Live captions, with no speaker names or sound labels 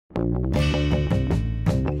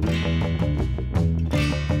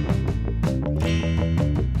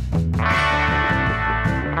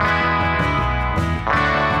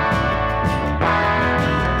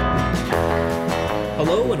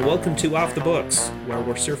welcome to Off the Books, where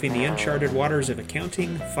we're surfing the uncharted waters of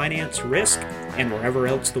accounting, finance, risk, and wherever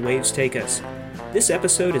else the waves take us. This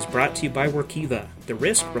episode is brought to you by Workiva, the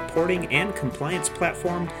risk, reporting, and compliance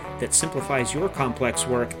platform that simplifies your complex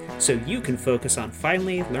work so you can focus on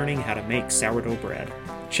finally learning how to make sourdough bread.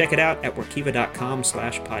 Check it out at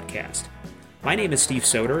workiva.com/podcast. My name is Steve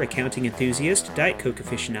Soder, accounting enthusiast, Diet Coke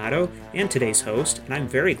aficionado, and today's host, and I'm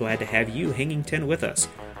very glad to have you hanging 10 with us.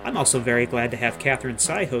 I'm also very glad to have Catherine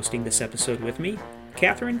Tsai hosting this episode with me.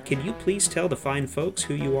 Catherine, can you please tell the fine folks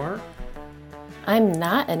who you are? I'm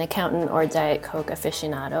not an accountant or Diet Coke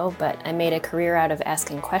aficionado, but I made a career out of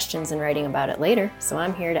asking questions and writing about it later, so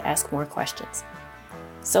I'm here to ask more questions.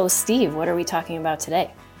 So Steve, what are we talking about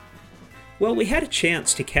today? Well, we had a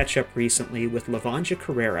chance to catch up recently with Lavanja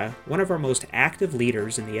Carrera, one of our most active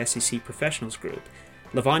leaders in the SEC Professionals Group.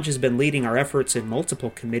 Lavanja's been leading our efforts in multiple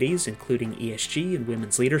committees, including ESG and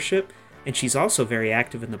women's leadership, and she's also very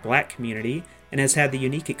active in the Black community and has had the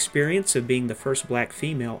unique experience of being the first Black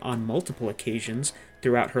female on multiple occasions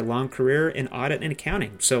throughout her long career in audit and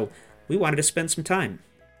accounting. So we wanted to spend some time.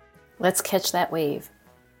 Let's catch that wave.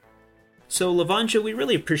 So Lavanja, we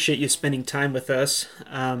really appreciate you spending time with us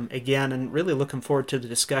again, and really looking forward to the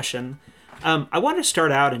discussion. I want to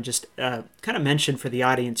start out and just kind of mention for the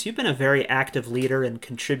audience, you've been a very active leader and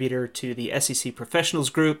contributor to the SEC Professionals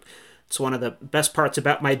Group. It's one of the best parts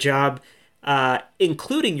about my job,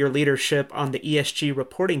 including your leadership on the ESG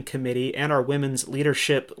Reporting Committee and our Women's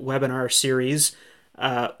Leadership webinar series.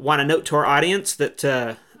 Want to note to our audience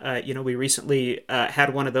that we recently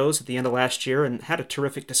had one of those at the end of last year and had a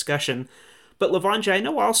terrific discussion. But Lavanja, I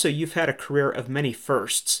know also you've had a career of many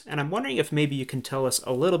firsts, and I'm wondering if maybe you can tell us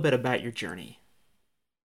a little bit about your journey.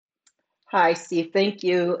 Hi, Steve. Thank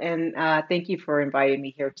you, and thank you for inviting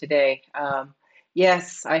me here today.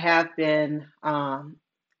 Yes, I have been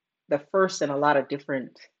the first in a lot of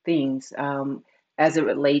different things as it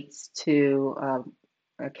relates to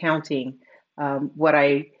accounting. What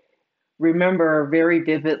I remember very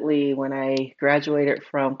vividly when I graduated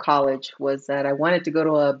from college was that I wanted to go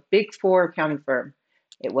to a Big Four accounting firm.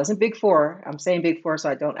 It wasn't Big Four. I'm saying Big Four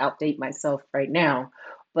so I don't outdate myself right now,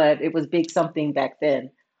 but it was big something back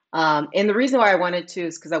then. And the reason why I wanted to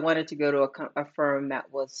is because I wanted to go to a firm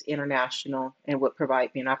that was international and would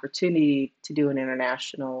provide me an opportunity to do an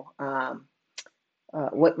international,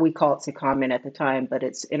 what we called secondment at the time, but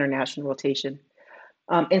it's international rotation.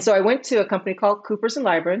 And so I went to a company called Coopers &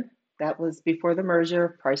 Lybrand. That was before the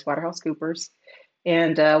merger, PricewaterhouseCoopers.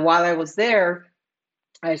 And while I was there,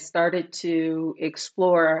 I started to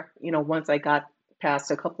explore, once I got past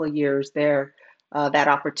a couple of years there, that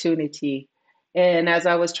opportunity. And as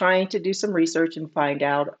I was trying to do some research and find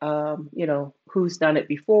out, who's done it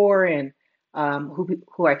before and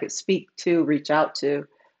who I could speak to, reach out to,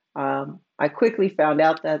 I quickly found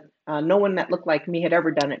out that no one that looked like me had ever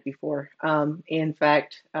done it before. In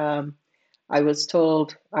fact, I was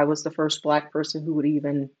told I was the first Black person who would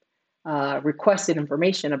even requested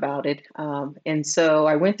information about it. And so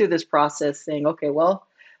I went through this process saying, okay, well,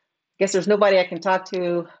 I guess there's nobody I can talk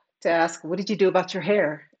to ask, what did you do about your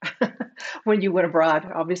hair when you went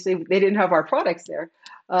abroad? Obviously, they didn't have our products there.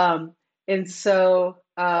 And so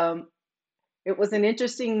it was an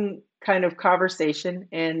interesting kind of conversation.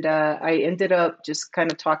 And I ended up just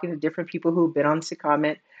kind of talking to different people who've been on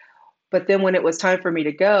secondment. But then when it was time for me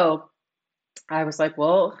to go, I was like,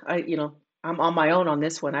 well, I'm on my own on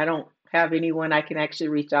this one. I don't have anyone I can actually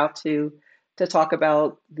reach out to talk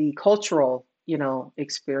about the cultural,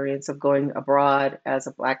 experience of going abroad as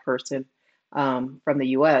a Black person from the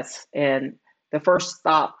U.S. And the first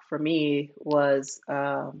stop for me was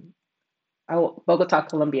Bogota,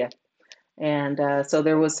 Colombia. And so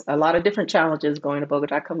there was a lot of different challenges going to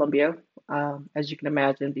Bogota, Colombia, as you can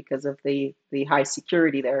imagine, because of the high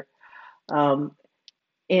security there.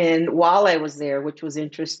 And while I was there, which was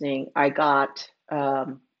interesting, I got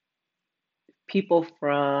people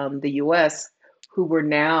from the U.S. who were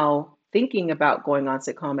now thinking about going on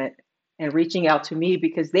secondment and reaching out to me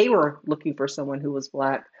because they were looking for someone who was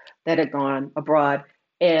Black that had gone abroad.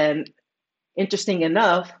 And interesting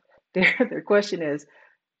enough, their question is,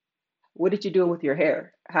 what did you do with your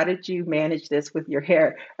hair? How did you manage this with your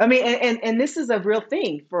hair? I mean, and this is a real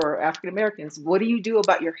thing for African Americans. What do you do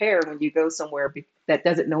about your hair when you go somewhere that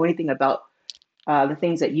doesn't know anything about the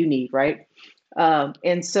things that you need, right?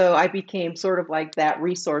 And so I became sort of like that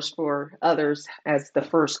resource for others as the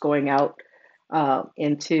first going out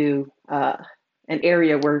into an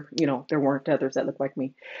area where, there weren't others that looked like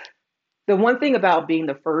me. The one thing about being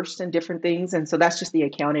the first in different things, and so that's just the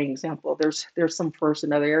accounting example, there's some first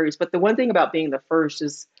in other areas, but the one thing about being the first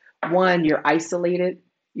is, one, you're isolated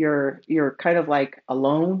you're kind of like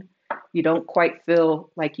alone. You don't quite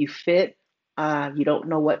feel like you fit. You don't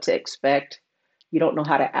know what to expect. You don't know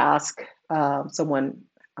how to ask someone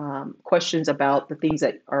questions about the things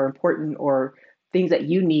that are important or things that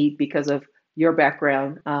you need because of your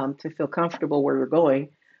background to feel comfortable where you're going.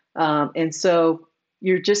 And so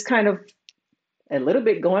you're just kind of a little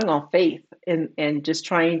bit going on faith and just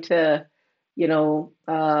trying to, you know,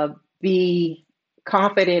 be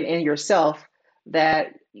confident in yourself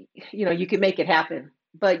that you can make it happen.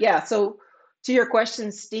 But yeah, so to your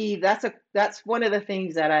question, Steve, that's one of the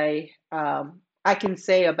things that I can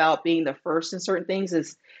say about being the first in certain things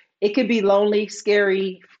is it could be lonely,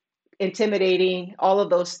 scary, intimidating, all of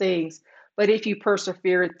those things. But if you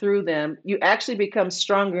persevere through them, you actually become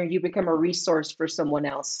stronger and you become a resource for someone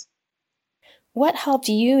else. What helped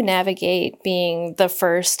you navigate being the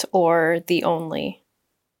first or the only?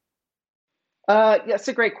 That's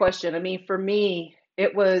a great question. I mean, for me,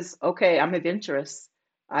 it was okay, I'm adventurous.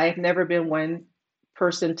 I've never been one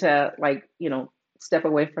person to like, step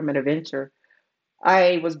away from an adventure.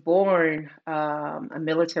 I was born a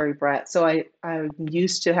military brat, so I'm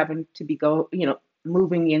used to having to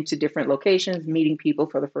moving into different locations, meeting people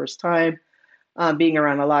for the first time, being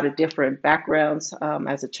around a lot of different backgrounds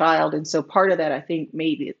as a child, and so part of that I think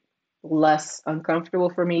made it less uncomfortable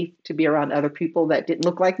for me to be around other people that didn't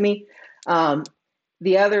look like me. Um,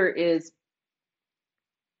 the other is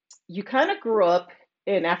you kind of grew up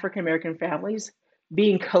in African American families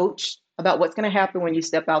being coached about what's going to happen when you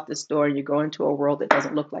step out this door and you go into a world that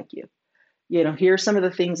doesn't look like you. Here's some of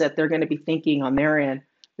the things that they're going to be thinking on their end.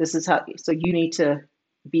 This is how, so you need to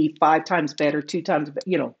be 5 times better, 2 times,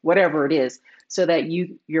 whatever it is, so that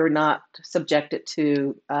you're not subjected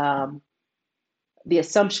to the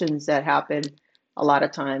assumptions that happen a lot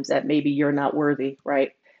of times that maybe you're not worthy,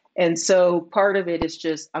 right? And so part of it is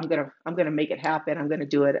just I'm gonna make it happen. I'm gonna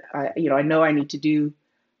do it. I know I need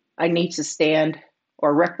to stand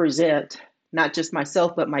or represent not just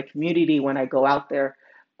myself but my community when I go out there,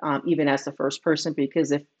 even as the first person,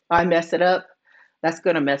 because if I mess it up, that's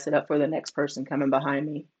gonna mess it up for the next person coming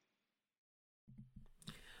behind me.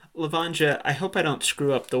 Lavanja, I hope I don't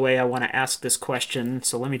screw up the way I want to ask this question,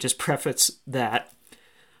 so let me just preface that.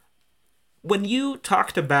 When you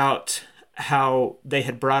talked about how they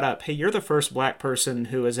had brought up, hey, you're the first black person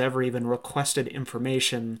who has ever even requested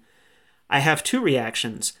information, I have two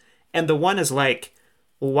reactions. And the one is like,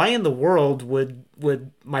 well, why in the world would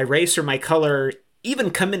my race or my color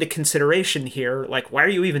even come into consideration here? Like, why are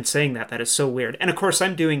you even saying that? That is so weird. And of course,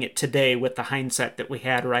 I'm doing it today with the hindsight that we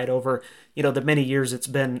had right over, the many years it's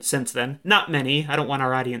been since then. Not many. I don't want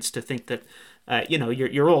our audience to think that,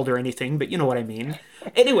 you're old or anything, but you know what I mean.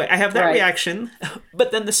 Anyway, I have that Right. reaction.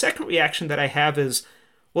 But then the second reaction that I have is,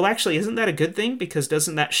 well, actually, isn't that a good thing? Because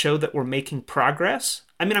doesn't that show that we're making progress?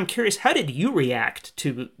 I mean, I'm curious, how did you react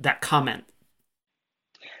to that comment?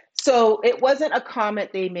 So it wasn't a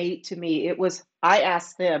comment they made to me. It was, I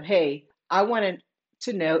asked them, hey, I wanted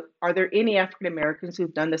to know, are there any African Americans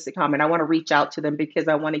who've done this comment? I want to reach out to them because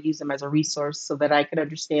I want to use them as a resource so that I can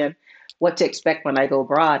understand what to expect when I go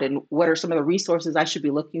abroad and what are some of the resources I should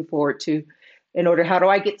be looking forward to in order, how do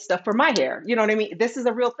I get stuff for my hair? You know what I mean? This is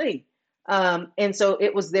a real thing. And so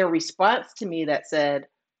it was their response to me that said,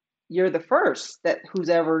 you're the first that who's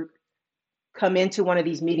ever come into one of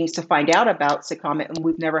these meetings to find out about Secomit, and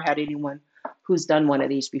we've never had anyone who's done one of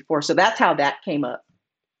these before. So that's how that came up.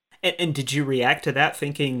 And did you react to that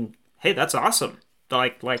thinking, "Hey, that's awesome.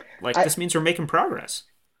 Like I, this means we're making progress."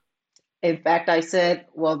 in fact, I said,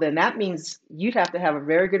 well, then that means you'd have to have a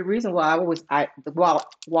very good reason why I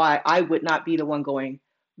would not be the one going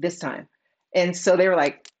this time. And so they were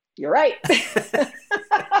like, "You're right."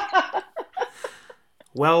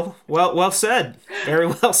 Well said. Very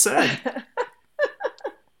well said.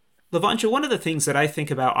 Lavanja, one of the things that I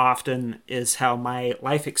think about often is how my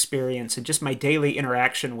life experience and just my daily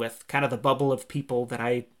interaction with kind of the bubble of people that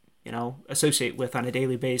I, associate with on a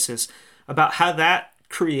daily basis, about how that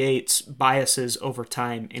creates biases over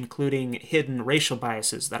time, including hidden racial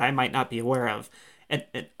biases that I might not be aware of. And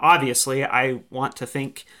obviously, I want to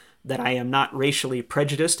think that I am not racially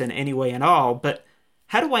prejudiced in any way at all, but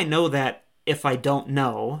how do I know that if I don't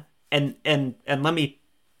know? And let me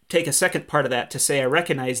take a second part of that to say I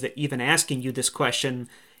recognize that even asking you this question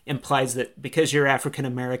implies that because you're African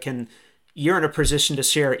American, you're in a position to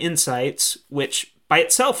share insights, which by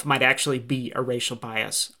itself might actually be a racial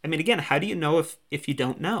bias. I mean, again, how do you know if you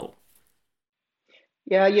don't know?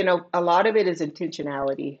 Yeah, a lot of it is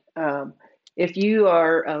intentionality. If you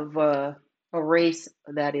are of a race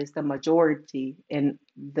that is the majority in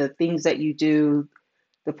the things that you do,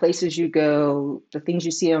 the places you go, the things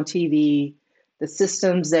you see on TV, the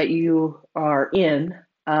systems that you are in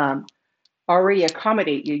already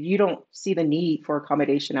accommodate you. You don't see the need for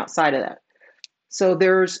accommodation outside of that. So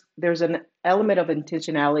there's an element of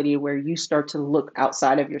intentionality where you start to look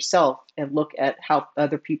outside of yourself and look at how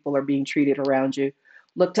other people are being treated around you.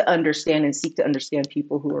 Look to understand and seek to understand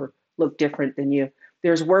people who look different than you.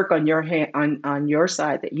 There's work on your hand on your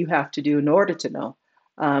side that you have to do in order to know.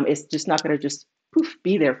 It's just not going to just poof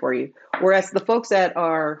be there for you. Whereas the folks that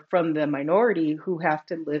are from the minority who have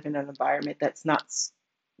to live in an environment that's not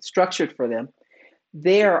structured for them,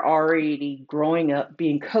 they're already growing up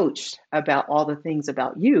being coached about all the things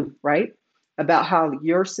about you, right? About how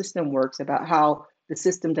your system works, about how the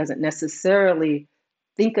system doesn't necessarily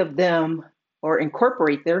think of them or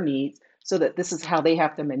incorporate their needs, so that this is how they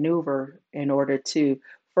have to maneuver in order to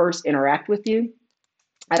first interact with you.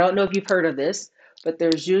 I don't know if you've heard of this, but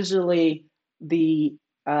there's usually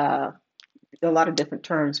a lot of different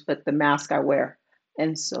terms, but the mask I wear.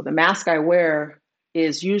 And so the mask I wear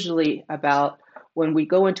is usually about when we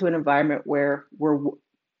go into an environment where we're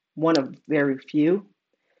one of very few,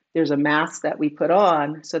 there's a mask that we put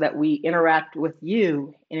on so that we interact with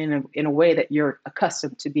you in a way that you're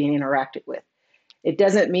accustomed to being interacted with. It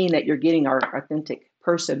doesn't mean that you're getting our authentic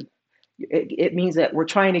person. It means that we're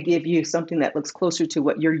trying to give you something that looks closer to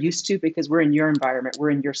what you're used to, because we're in your environment,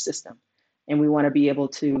 we're in your system, and we want to be able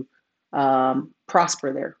to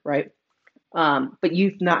prosper there, right? But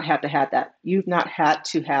you've not had to have that. You've not had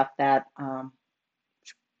to have that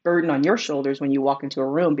burden on your shoulders when you walk into a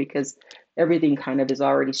room, because everything kind of is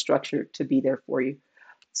already structured to be there for you.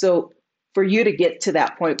 So for you to get to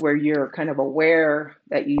that point where you're kind of aware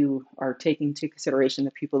that you are taking into consideration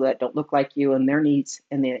the people that don't look like you and their needs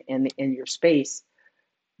in your space,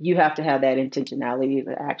 you have to have that intentionality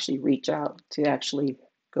to actually reach out, to actually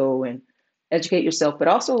go and educate yourself, but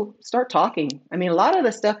also start talking. I mean, a lot of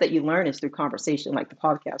the stuff that you learn is through conversation, like the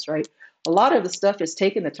podcast, right? A lot of the stuff is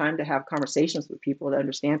taking the time to have conversations with people, to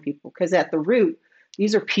understand people, because at the root,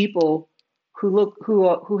 these are people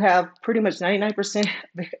who have pretty much 99%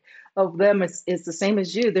 of them is the same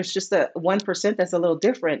as you. There's just a 1% that's a little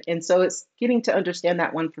different. And so it's getting to understand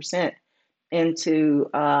that 1% and to,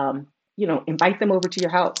 invite them over to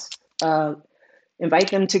your house,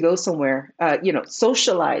 invite them to go somewhere,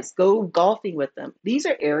 socialize, go golfing with them. These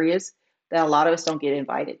are areas that a lot of us don't get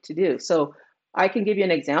invited to do. So I can give you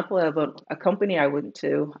an example of a company I went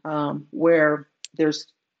to where there's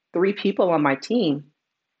 3 people on my team.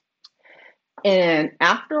 And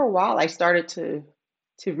after a while, I started to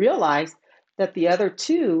realize that the other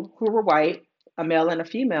 2, who were white, a male and a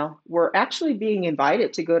female, were actually being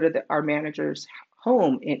invited to go to our manager's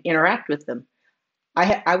home and interact with them.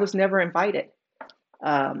 I was never invited.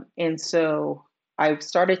 And so I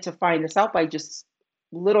started to find this out by just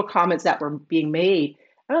little comments that were being made.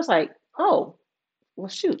 And I was like, oh, well,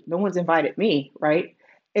 shoot, no one's invited me, right?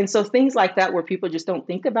 And so things like that, where people just don't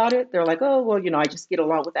think about it, they're like, oh, well, I just get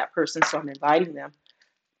along with that person, so I'm inviting them.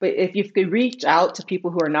 But if you could reach out to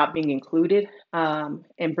people who are not being included and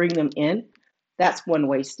bring them in, that's one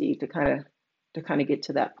way, Steve, to kind of get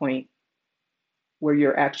to that point where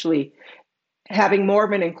you're actually having more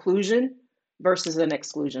of an inclusion versus an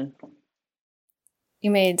exclusion. You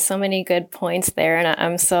made so many good points there, and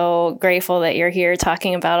I'm so grateful that you're here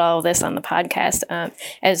talking about all of this on the podcast.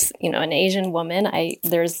 As an Asian woman,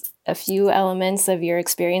 there's a few elements of your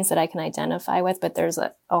experience that I can identify with, but there's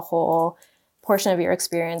a whole portion of your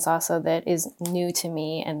experience also that is new to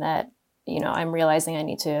me, and that I'm realizing I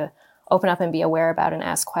need to open up and be aware about and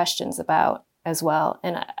ask questions about as well.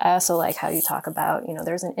 And I also like how you talk about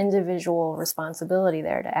there's an individual responsibility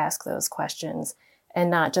there to ask those questions and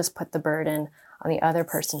not just put the burden on the other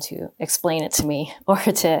person to explain it to me or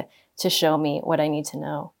to show me what I need to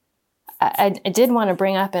know. I did want to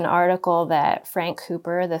bring up an article that Frank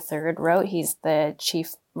Cooper III wrote. He's the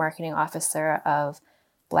chief marketing officer of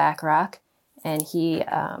BlackRock, and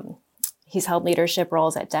he's held leadership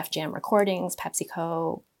roles at Def Jam Recordings,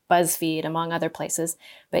 PepsiCo, BuzzFeed, among other places.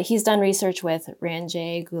 But he's done research with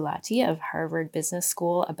Ranjay Gulati of Harvard Business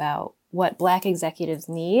School about what Black executives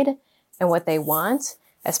need and what they want,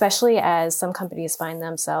 especially as some companies find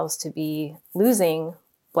themselves to be losing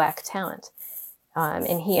Black talent.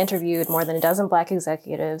 And he interviewed more than a dozen Black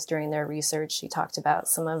executives during their research. He talked about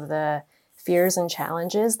some of the fears and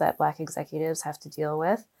challenges that Black executives have to deal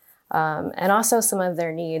with, and also some of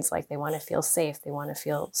their needs, like they want to feel safe, they want to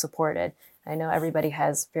feel supported. I know everybody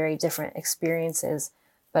has very different experiences,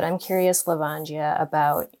 but I'm curious, Lavongia,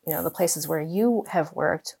 about the places where you have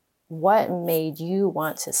worked. What made you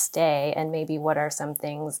want to stay, and maybe what are some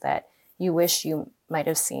things that you wish you might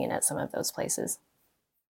have seen at some of those places?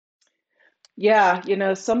 Yeah,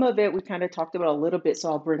 some of it we kind of talked about a little bit,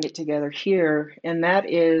 so I'll bring it together here. And that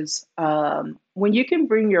is when you can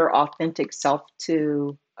bring your authentic self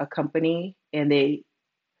to a company and they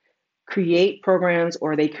create programs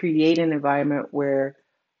or they create an environment where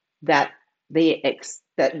that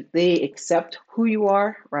that they accept who you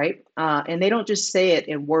are, right? And they don't just say it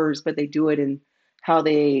in words, but they do it in how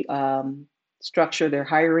they structure their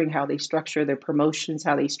hiring, how they structure their promotions,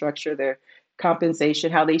 how they structure their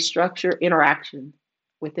compensation, how they structure interaction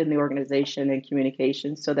within the organization and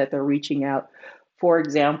communication, so that they're reaching out. For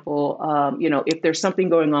example, if there's something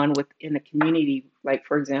going on within the community, like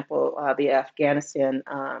for example, the Afghanistan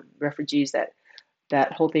refugees,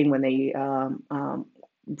 that whole thing when they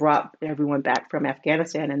brought everyone back from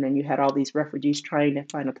Afghanistan, and then you had all these refugees trying to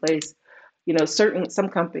find a place. Some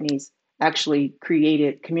companies actually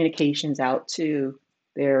created communications out to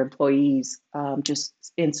their employees, just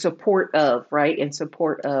in support of, right? In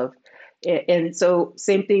support of, and so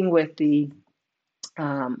same thing with the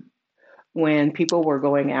when people were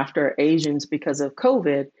going after Asians because of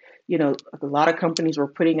COVID. A lot of companies were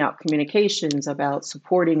putting out communications about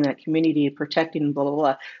supporting that community, protecting, blah, blah,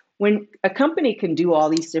 blah. When a company can do all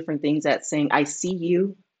these different things, that's saying, I see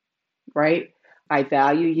you, right? I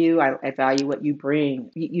value you. I value what you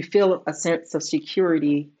bring. You feel a sense of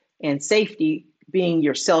security and safety being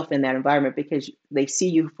yourself in that environment because they see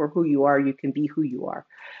you for who you are. You can be who you are.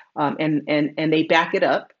 And they back it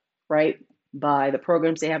up, right, by the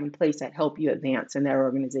programs they have in place that help you advance in their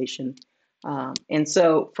organization. And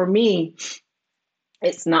so for me,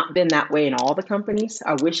 it's not been that way in all the companies.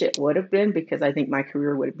 I wish it would have been, because I think my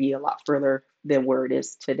career would be a lot further than where it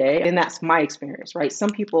is today. And that's my experience, right? Some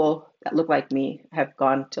people that look like me have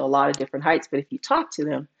gone to a lot of different heights, but if you talk to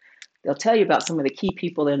them, they'll tell you about some of the key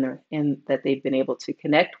people that they've been able to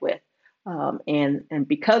connect with. And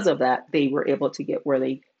because of that, they were able to get where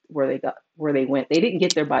they went. They didn't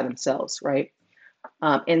get there by themselves, right?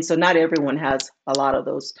 And so not everyone has a lot of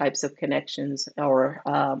those types of connections or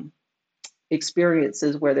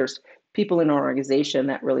experiences where there's people in an organization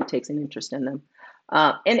that really takes an interest in them.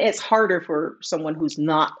 And it's harder for someone who's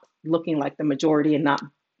not looking like the majority and not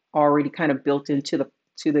already kind of built into the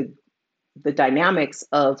dynamics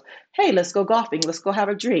of, hey, let's go golfing, let's go have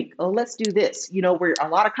a drink, oh, let's do this, where a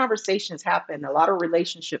lot of conversations happen, a lot of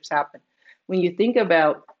relationships happen. When you think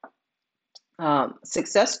about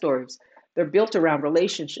success stories, they're built around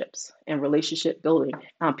relationships and relationship building,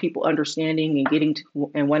 people understanding and getting to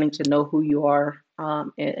and wanting to know who you are,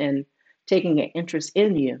 and taking an interest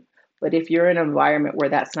in you. But if you're in an environment where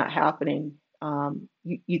that's not happening,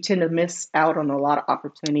 you tend to miss out on a lot of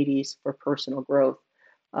opportunities for personal growth,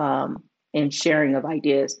 and sharing of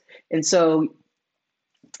ideas. And so,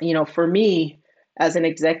 for me as an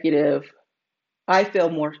executive, I feel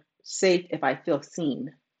more safe if I feel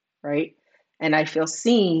seen, right? And I feel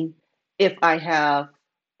seen if I have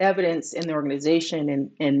evidence in the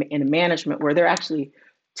organization and in management where they're actually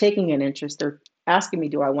taking an interest. They're asking me,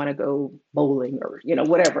 do I want to go bowling or,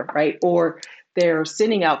 whatever, right? Or they're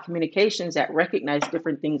sending out communications that recognize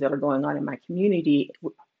different things that are going on in my community,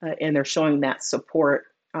 and they're showing that support.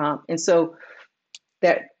 And so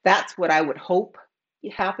that's what I would hope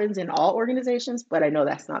happens in all organizations, but I know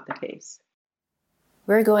that's not the case.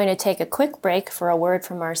 We're going to take a quick break for a word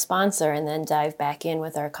from our sponsor and then dive back in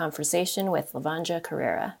with our conversation with Lavanja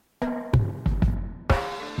Carrera.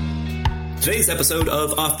 Today's episode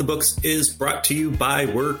of Off the Books is brought to you by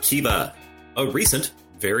Workiva, a recent,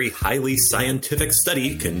 very highly scientific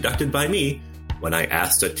study conducted by me when I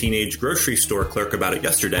asked a teenage grocery store clerk about it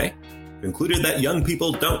yesterday, concluded that young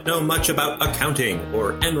people don't know much about accounting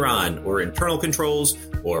or Enron or internal controls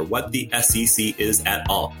or what the SEC is at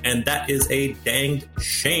all. And that is a danged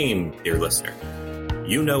shame, dear listener.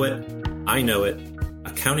 You know it. I know it.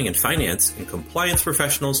 Accounting and finance and compliance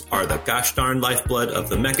professionals are the gosh darn lifeblood of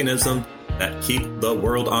the mechanism that keep the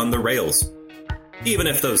world on the rails. Even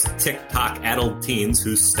if those TikTok-addled teens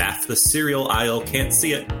who staff the cereal aisle can't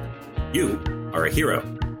see it, you are a hero.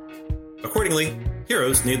 Accordingly,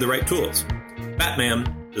 heroes need the right tools.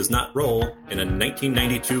 Batman does not roll in a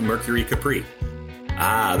 1992 Mercury Capri.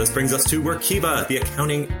 This brings us to Workiva, the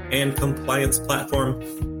accounting and compliance platform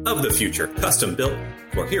of the future, custom built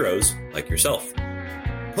for heroes like yourself.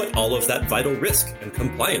 Put all of that vital risk and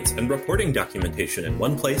compliance and reporting documentation in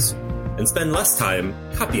one place and spend less time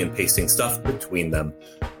copy and pasting stuff between them.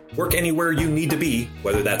 Work anywhere you need to be,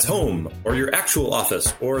 whether that's home or your actual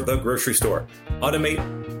office or the grocery store. Automate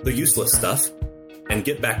the useless stuff and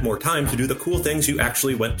get back more time to do the cool things you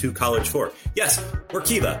actually went to college for. Yes,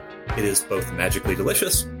 Workiva. It is both magically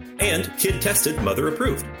delicious and kid-tested,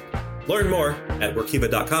 mother-approved. Learn more at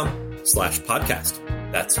workiva.com/podcast.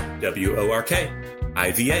 That's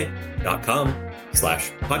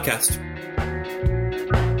WORKIVA.com/podcast.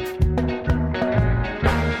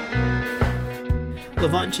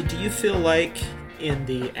 Lavonja, do you feel like in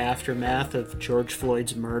the aftermath of George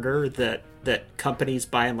Floyd's murder that companies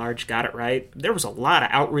by and large got it right? There was a lot of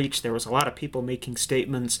outreach. There was a lot of people making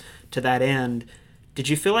statements to that end. Did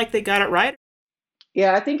you feel like they got it right?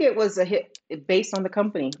 Yeah, I think it was a hit based on the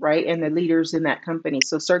company, right? And the leaders in that company.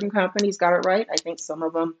 So certain companies got it right. I think some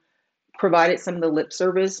of them provided some of the lip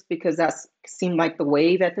service because that seemed like the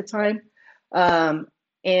wave at the time.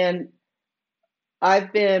 And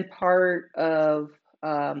I've been part of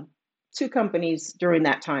two companies during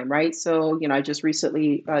that time, right? So, I just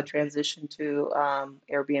recently transitioned to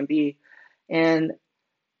Airbnb, and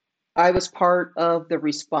I was part of the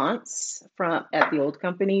response at the old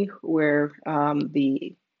company where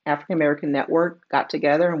the African American Network got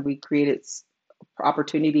together and we created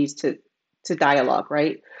opportunities to dialogue,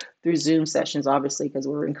 right, through Zoom sessions, obviously, because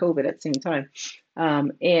we were in COVID at the same time,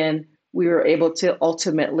 and we were able to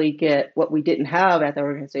ultimately get what we didn't have at the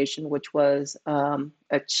organization, which was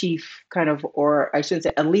a chief or I shouldn't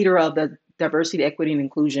say a leader of the diversity, equity, and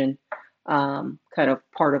inclusion kind of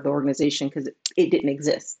part of the organization because it didn't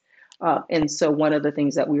exist. And so one of the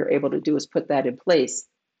things that we were able to do is put that in place.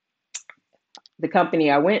 The company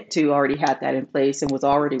I went to already had that in place and was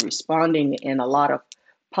already responding in a lot of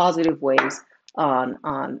positive ways on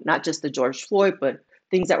not just the George Floyd, but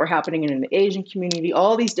things that were happening in the Asian community,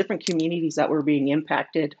 all these different communities that were being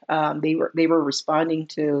impacted. They were responding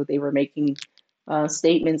to, they were making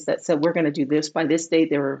statements that said, we're going to do this by this date.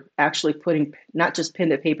 They were actually putting not just pen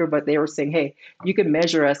to paper, but they were saying, hey, you can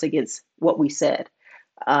measure us against what we said.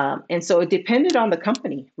 And so it depended on the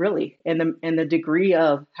company, really, and the degree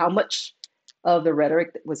of how much of the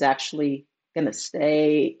rhetoric that was actually going to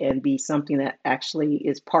stay and be something that actually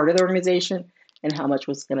is part of the organization, and how much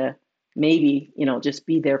was going to maybe, just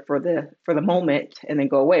be there for the moment and then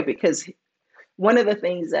go away. Because one of the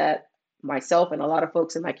things that myself and a lot of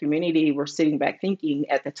folks in my community were sitting back thinking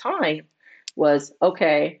at the time was,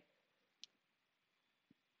 okay,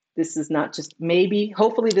 this is not just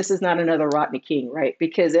hopefully this is not another Rodney King, right?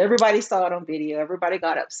 Because everybody saw it on video, everybody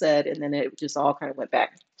got upset, and then it just all kind of went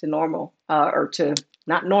back to normal, or to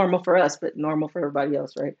not normal for us, but normal for everybody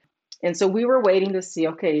else, right? And so we were waiting to see,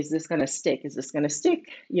 okay, is this going to stick? Is this going to stick?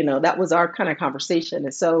 That was our kind of conversation.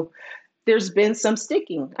 And so there's been some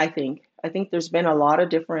sticking, I think. I think there's been a lot of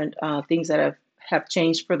different things that have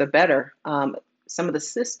changed for the better. Some of the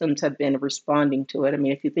systems have been responding to it. I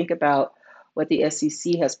mean, if you think about what the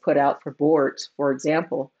SEC has put out for boards, for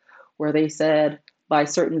example, where they said by a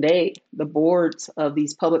certain date, the boards of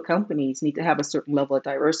these public companies need to have a certain level of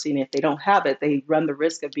diversity. And if they don't have it, they run the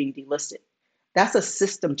risk of being delisted. That's a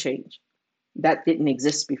system change that didn't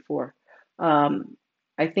exist before.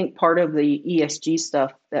 I think part of the ESG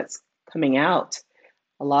stuff that's coming out,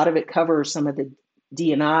 a lot of it covers some of the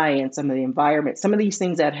D&I and some of the environment, some of these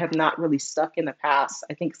things that have not really stuck in the past.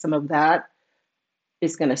 I think some of that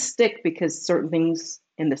is going to stick because certain things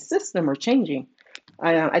in the system are changing.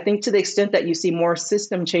 I think to the extent that you see more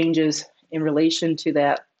system changes in relation to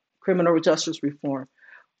that criminal justice reform,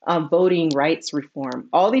 voting rights reform,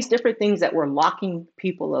 all these different things that were locking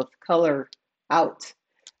people of color out.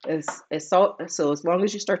 So as long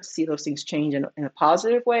as you start to see those things change in a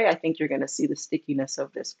positive way, I think you're going to see the stickiness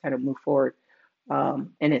of this kind of move forward, and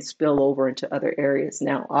it spill over into other areas.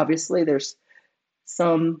 Now, obviously, there's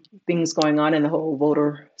some things going on in the whole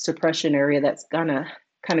voter suppression area that's gonna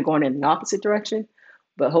kind of going in the opposite direction,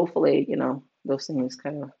 but hopefully, those things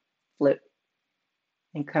kind of flip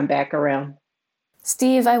and come back around.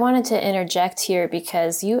 Steve, I wanted to interject here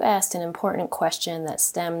because you asked an important question that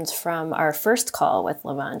stemmed from our first call with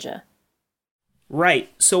Lavonja.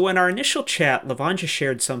 Right. So in our initial chat, Lavonja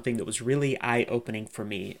shared something that was really eye-opening for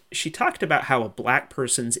me. She talked about how a Black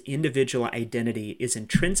person's individual identity is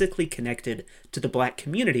intrinsically connected to the Black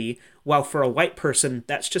community, while for a white person,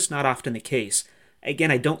 that's just not often the case.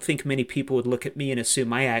 Again, I don't think many people would look at me and assume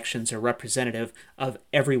my actions are representative of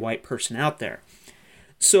every white person out there.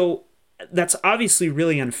 So that's obviously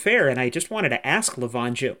really unfair, and I just wanted to ask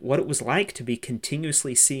Lavonja what it was like to be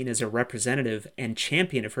continuously seen as a representative and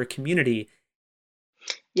champion of her community.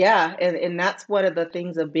 Yeah, and that's one of the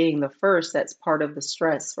things of being the first that's part of the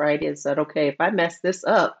stress, right? Is that, okay, if I mess this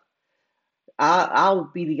up, I'll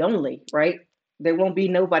be the only, right? There won't be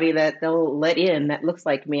nobody that they'll let in that looks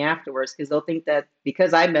like me afterwards, because they'll think that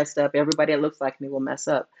because I messed up, everybody that looks like me will mess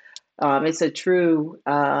up. It's a true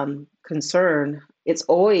concern. It's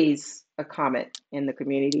always a comment in the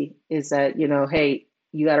community is that, hey,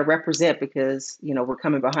 you got to represent because, we're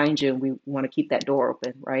coming behind you and we want to keep that door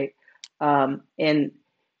open, right? And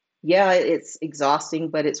yeah, it's exhausting,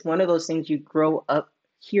 but it's one of those things you grow up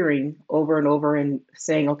hearing over and over and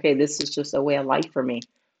saying, okay, this is just a way of life for me.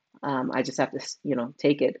 I just have to,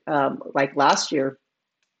 take it. Like last year,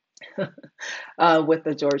 with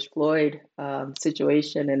the George Floyd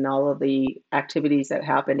situation and all of the activities that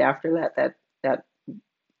happened after that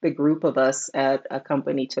the group of us at a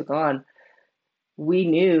company took on, we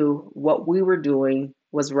knew what we were doing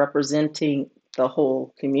was representing the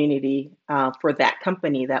whole community for that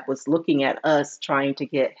company that was looking at us trying to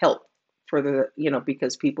get help for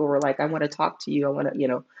because people were like, I want to talk to you. I want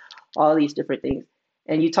to, all these different things.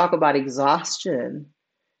 And you talk about exhaustion.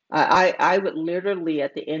 I would literally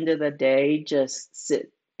at the end of the day just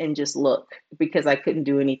sit and just look because I couldn't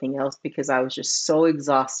do anything else because I was just so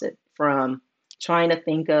exhausted from trying to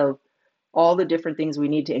think of all the different things we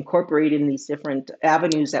need to incorporate in these different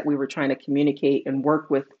avenues that we were trying to communicate and work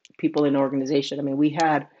with people in the organization. I mean, we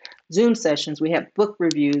had Zoom sessions, we had book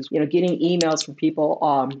reviews, getting emails from people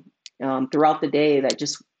throughout the day that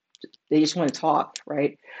they just want to talk,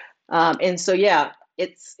 right? And so, yeah,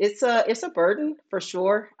 it's a burden for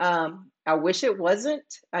sure. I wish it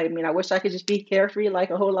wasn't. I mean, I wish I could just be carefree like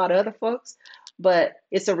a whole lot of other folks, but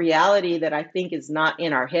it's a reality that I think is not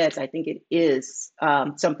in our heads. I think it is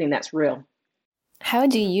something that's real. How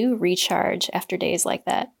do you recharge after days like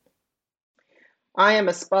that? I am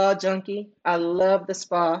a spa junkie. I love the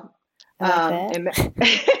spa. I like that. And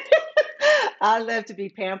I love to be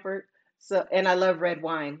pampered. So, and I love red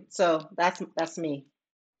wine. So that's me.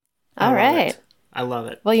 All right. I love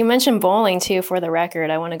it. Well, you mentioned bowling too. For the record,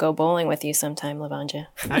 I want to go bowling with you sometime, Lavanja.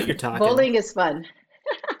 Now you're talking. Bowling is fun.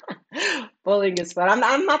 Bowling is fun.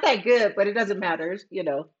 I'm not that good, but it doesn't matter.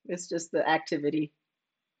 It's just the activity.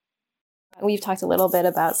 We've talked a little bit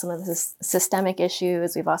about some of the systemic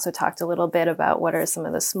issues. We've also talked a little bit about what are some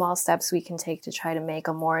of the small steps we can take to try to make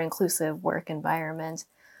a more inclusive work environment.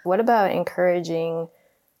 What about encouraging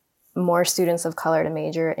more students of color to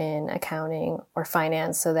major in accounting or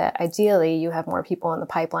finance so that ideally you have more people in the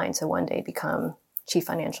pipeline to one day become chief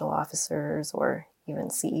financial officers or even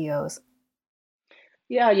CEOs?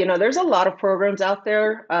 Yeah, there's a lot of programs out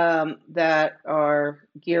there that are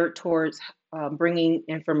geared towards bringing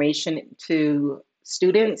information to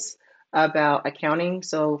students about accounting.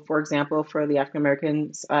 So, for example, for the African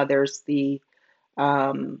Americans, there's the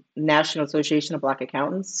National Association of Black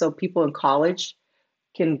Accountants. So people in college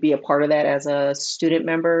can be a part of that as a student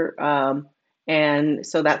member. And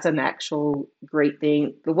so that's an actual great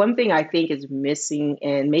thing. The one thing I think is missing,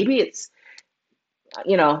 and maybe it's,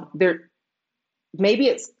 maybe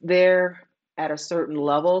it's there at a certain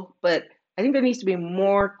level, but I think there needs to be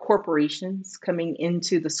more corporations coming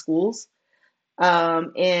into the schools,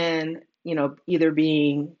 and either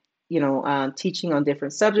being teaching on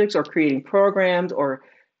different subjects or creating programs or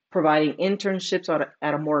providing internships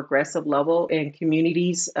at a more aggressive level in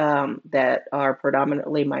communities that are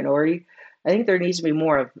predominantly minority. I think there needs to be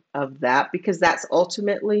more of that because that's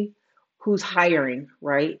ultimately who's hiring,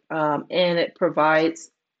 right? And it provides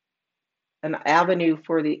an avenue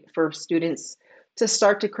for students to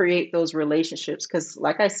start to create those relationships. Because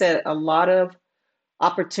like I said, a lot of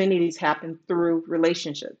opportunities happen through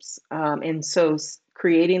relationships. And so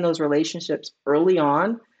creating those relationships early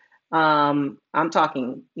on, I'm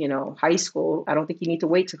talking, high school. I don't think you need to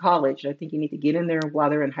wait to college. I think you need to get in there while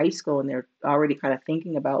they're in high school and they're already kind of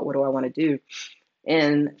thinking about what do I want to do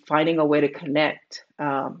and finding a way to connect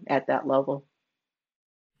at that level.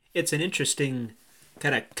 It's an interesting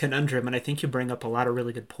kind of conundrum, and I think you bring up a lot of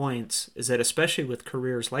really good points, is that especially with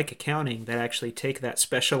careers like accounting that actually take that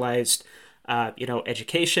specialized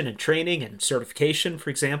education and training and certification, for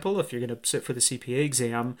example, if you're going to sit for the CPA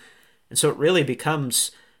exam. And so it really becomes,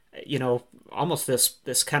 almost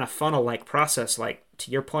this kind of funnel-like process, like to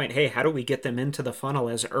your point, hey, how do we get them into the funnel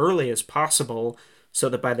as early as possible so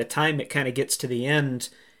that by the time it kind of gets to the end,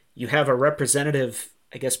 you have a representative,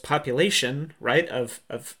 I guess, population, right, of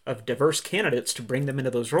diverse candidates to bring them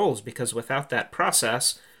into those roles, because without that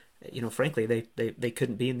process, frankly, they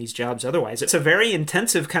couldn't be in these jobs otherwise. It's a very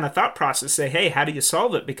intensive kind of thought process. Say, hey, how do you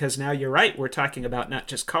solve it? Because now you're right. We're talking about not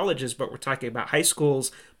just colleges, but we're talking about high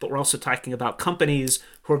schools, but we're also talking about companies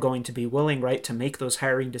who are going to be willing, right, to make those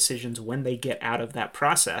hiring decisions when they get out of that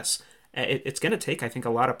process. It's going to take, I think,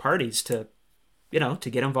 a lot of parties to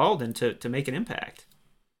get involved and to make an impact.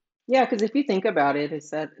 Yeah, because if you think about it,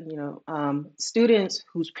 it's that, students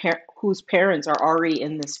whose parents are already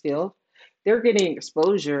in this field, they're getting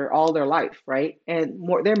exposure all their life, right? And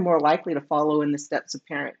they're more likely to follow in the steps of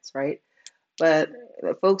parents, right? But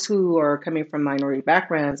the folks who are coming from minority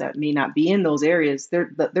backgrounds that may not be in those areas,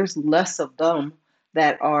 there's less of them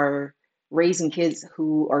that are raising kids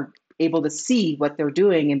who are able to see what they're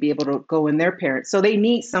doing and be able to go in their parents. So they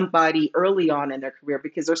need somebody early on in their career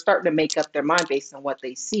because they're starting to make up their mind based on what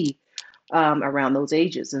they see around those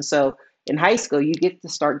ages. And so in high school, you get to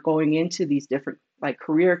start going into these different like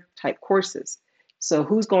career type courses. So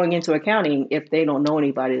who's going into accounting if they don't know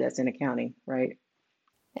anybody that's in accounting, right?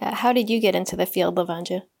 How did you get into the field,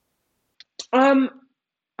 Lavanja? I'm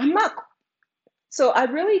not. So I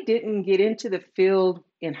really didn't get into the field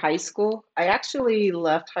in high school. I actually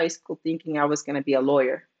left high school thinking I was going to be a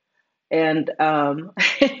lawyer. And when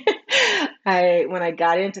I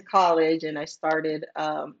got into college and I started,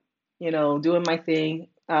 doing my thing,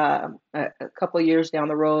 a couple of years down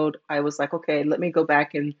the road, I was like, okay, let me go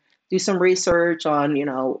back and do some research on,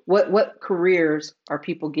 what careers are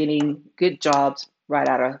people getting good jobs right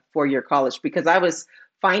out of 4-year college, because I was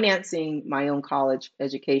financing my own college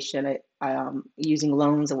education, using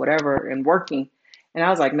loans or whatever and working. And I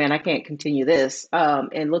was like, man, I can't continue this.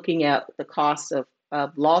 And looking at the cost of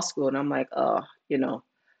law school, and I'm like, I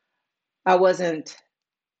wasn't,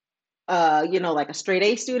 like a straight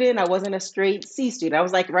A student. I wasn't a straight C student. I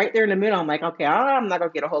was like right there in the middle. I'm like, okay, I'm not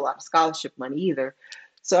gonna get a whole lot of scholarship money either.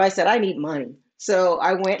 So I said, I need money. So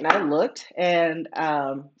I went and I looked, and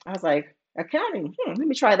I was like, accounting, let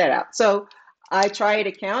me try that out. So I tried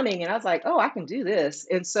accounting, and I was like, oh, I can do this.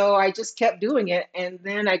 And so I just kept doing it. And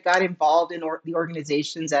then I got involved in the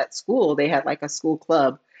organizations at school. They had like a school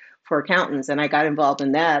club for accountants, and I got involved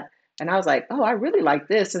in that. And I was like, oh, I really like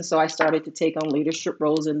this. And so I started to take on leadership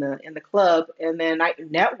roles in the club. And then I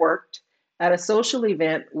networked at a social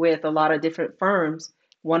event with a lot of different firms,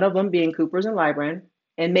 one of them being Coopers and Lybrand,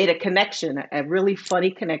 and made a connection, a really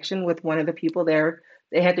funny connection with one of the people there.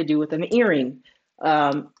 They had to do with an earring.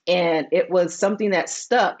 And it was something that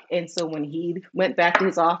stuck. And so when he went back to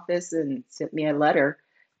his office and sent me a letter,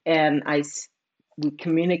 and we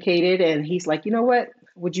communicated, and he's like, you know what?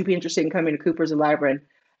 Would you be interested in coming to Coopers and Lybrand?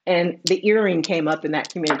 And the earring came up in that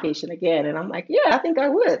communication again. And I'm like, yeah, I think I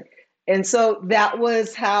would. And so that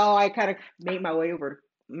was how I kind of made my way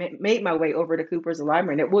over to Coopers and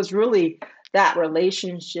Lybrand. It was really that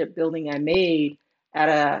relationship building I made at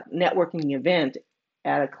a networking event,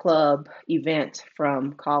 at a club event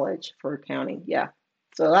from college for accounting. Yeah.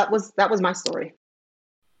 So that was my story.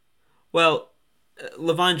 Well,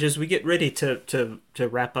 Lavanja, as we get ready to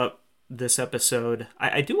wrap up this episode,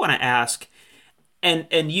 I do want to ask, and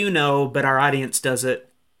but our audience does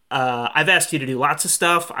it. I've asked you to do lots of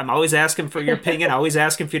stuff. I'm always asking for your opinion, always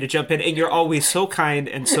asking for you to jump in, and you're always so kind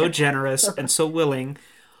and so generous and so willing.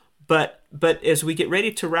 But as we get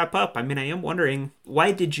ready to wrap up, I am wondering,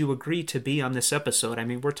 why did you agree to be on this episode?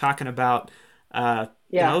 We're talking about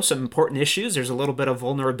some important issues. There's a little bit of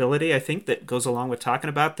vulnerability, I think, that goes along with talking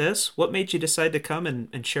about this. What made you decide to come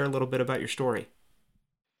and share a little bit about your story?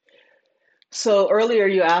 So earlier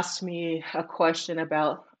you asked me a question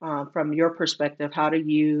about, from your perspective, how do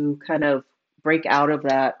you kind of break out of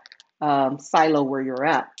that silo where you're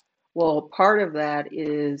at? Well, part of that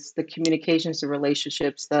is the communications, the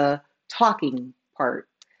relationships, the talking part,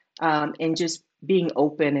 and just being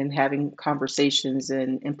open and having conversations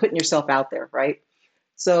and putting yourself out there, right?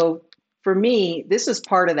 So for me, this is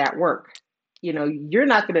part of that work. You're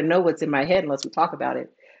not going to know what's in my head unless we talk about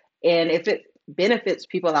it. And if it benefits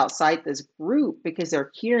people outside this group because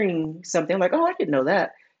they're hearing something like, oh, I didn't know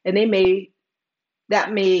that. And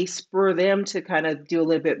that may spur them to kind of do a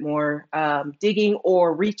little bit more digging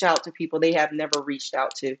or reach out to people they have never reached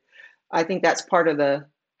out to. I think that's part of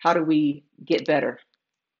how do we get better?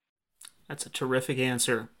 That's a terrific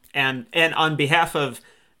answer. And on behalf of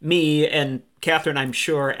me and Catherine, I'm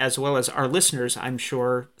sure, as well as our listeners, I'm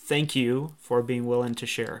sure, thank you for being willing to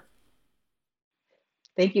share.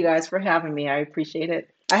 Thank you guys for having me. I appreciate it.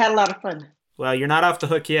 I had a lot of fun. Well, you're not off the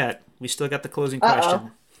hook yet. We still got the closing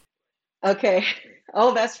question. Okay.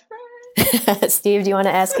 Oh, that's right. Steve, do you want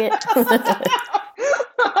to ask it?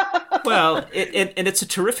 Well, and it's a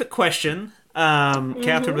terrific question.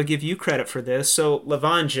 Catherine will give you credit for this. So,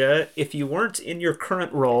 Lavanja, if you weren't in your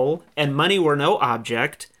current role and money were no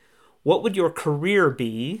object, what would your career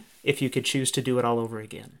be if you could choose to do it all over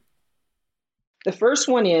again? The first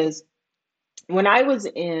one is, when I was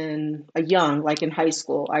like in high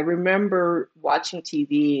school, I remember watching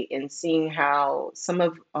TV and seeing how some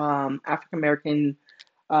of African-American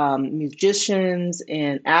musicians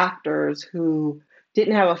and actors who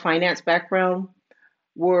didn't have a finance background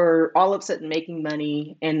were all of a sudden making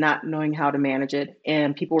money and not knowing how to manage it,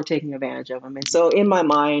 and people were taking advantage of them. And so in my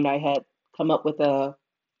mind, I had come up with a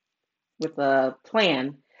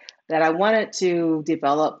plan that I wanted to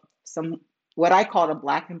develop what I called a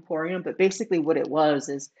Black Emporium, but basically what it was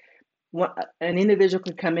is an individual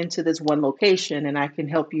could come into this one location and I can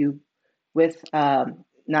help you with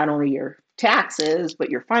not only your taxes, but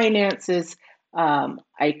your finances.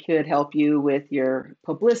 I could help you with your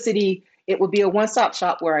publicity. It would be a one-stop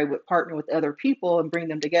shop where I would partner with other people and bring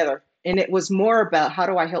them together. And it was more about how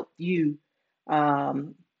do I help you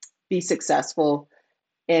be successful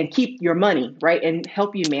and keep your money, right? And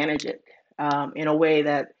help you manage it in a way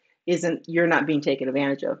that you're not being taken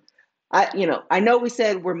advantage of. I know we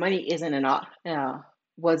said where money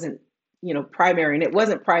wasn't primary, and it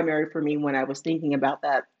wasn't primary for me when I was thinking about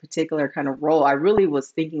that particular kind of role. I really was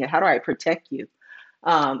thinking, how do I protect you?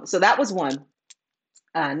 So that was one.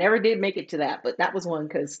 I never did make it to that, but that was one,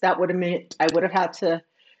 because that would have meant I would have had to,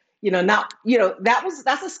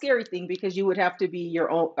 that's a scary thing, because you would have to be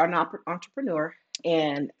an entrepreneur,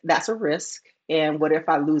 and that's a risk. And what if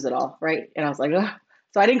I lose it all, right? And I was like, ugh.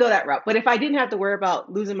 So I didn't go that route. But if I didn't have to worry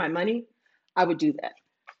about losing my money, I would do that.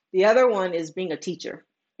 The other one is being a teacher.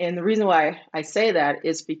 And the reason why I say that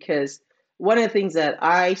is because one of the things that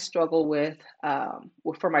I struggle with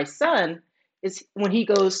for my son is when he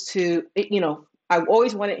goes to, I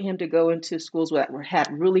always wanted him to go into schools that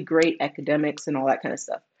had really great academics and all that kind of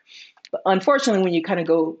stuff. But unfortunately, when you kind of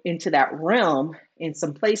go into that realm in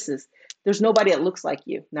some places, there's nobody that looks like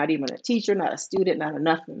you, not even a teacher, not a student, not a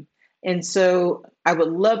nothing. And so I would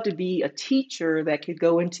love to be a teacher that could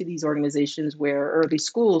go into these organizations or these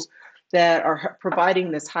schools that are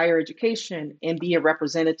providing this higher education and be a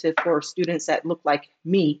representative for students that look like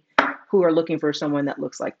me, who are looking for someone that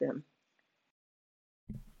looks like them.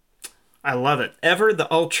 I love it. Ever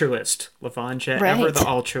the altruist, Lavonja, Right. Ever the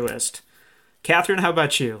altruist. Catherine, how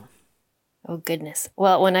about you? Oh, goodness.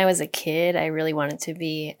 Well, when I was a kid, I really wanted to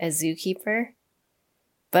be a zookeeper.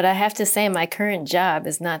 But I have to say, my current job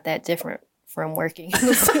is not that different from working in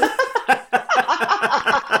the zoo.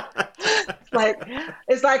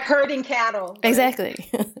 It's like herding cattle. Right? Exactly.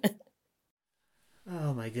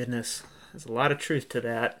 Oh, my goodness. There's a lot of truth to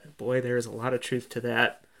that. Boy, there is a lot of truth to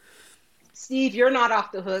that. Steve, you're not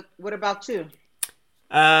off the hook. What about you?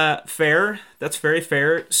 Fair. That's very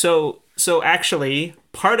fair. So actually,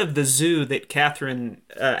 part of the zoo that Catherine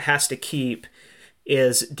has to keep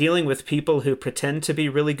is dealing with people who pretend to be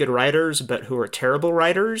really good writers, but who are terrible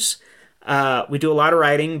writers. We do a lot of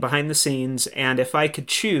writing behind the scenes, and if I could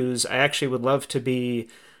choose, I actually would love to be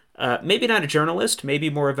maybe not a journalist, maybe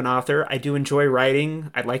more of an author. I do enjoy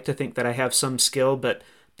writing. I'd like to think that I have some skill, but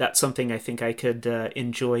that's something I think I could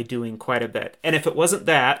enjoy doing quite a bit. And if it wasn't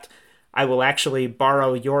that, I will actually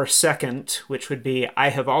borrow your second, which would be I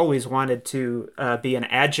have always wanted to be an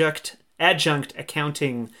adjunct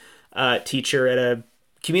accounting teacher at a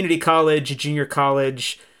community college, a junior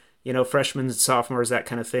college, freshmen and sophomores, that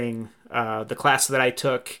kind of thing. The class that I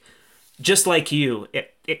took, just like you,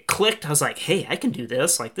 it clicked. I was like, hey, I can do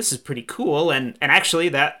this. Like, this is pretty cool. And actually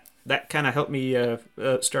that kind of helped me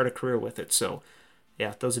start a career with it. So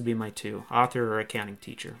yeah, those would be my two, author or accounting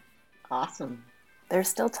teacher. Awesome. There's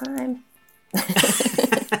still time.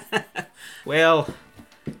 Well,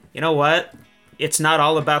 you know what? It's not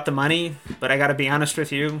all about the money, but I got to be honest with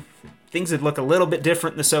you. Things would look a little bit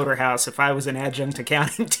different in the Soder house if I was an adjunct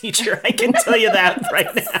accounting teacher. I can tell you that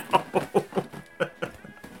right now.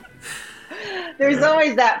 There's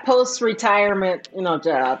always that post-retirement,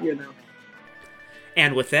 job,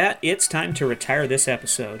 And with that, it's time to retire this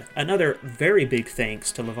episode. Another very big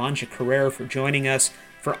thanks to Lavonja Carrera for joining us,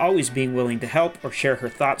 for always being willing to help or share her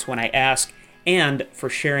thoughts when I ask, and for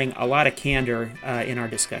sharing a lot of candor in our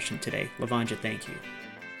discussion today. Lavonja, thank you.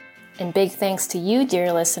 And big thanks to you,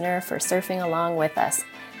 dear listener, for surfing along with us.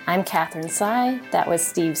 I'm Catherine Sy, that was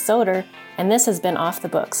Steve Soder, and this has been Off the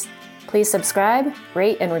Books. Please subscribe,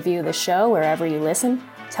 rate, and review the show wherever you listen.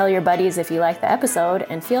 Tell your buddies if you like the episode,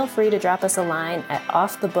 and feel free to drop us a line at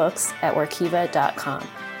offthebooks@workiva.com.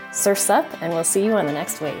 Surf's up, and we'll see you on the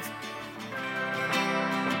next wave.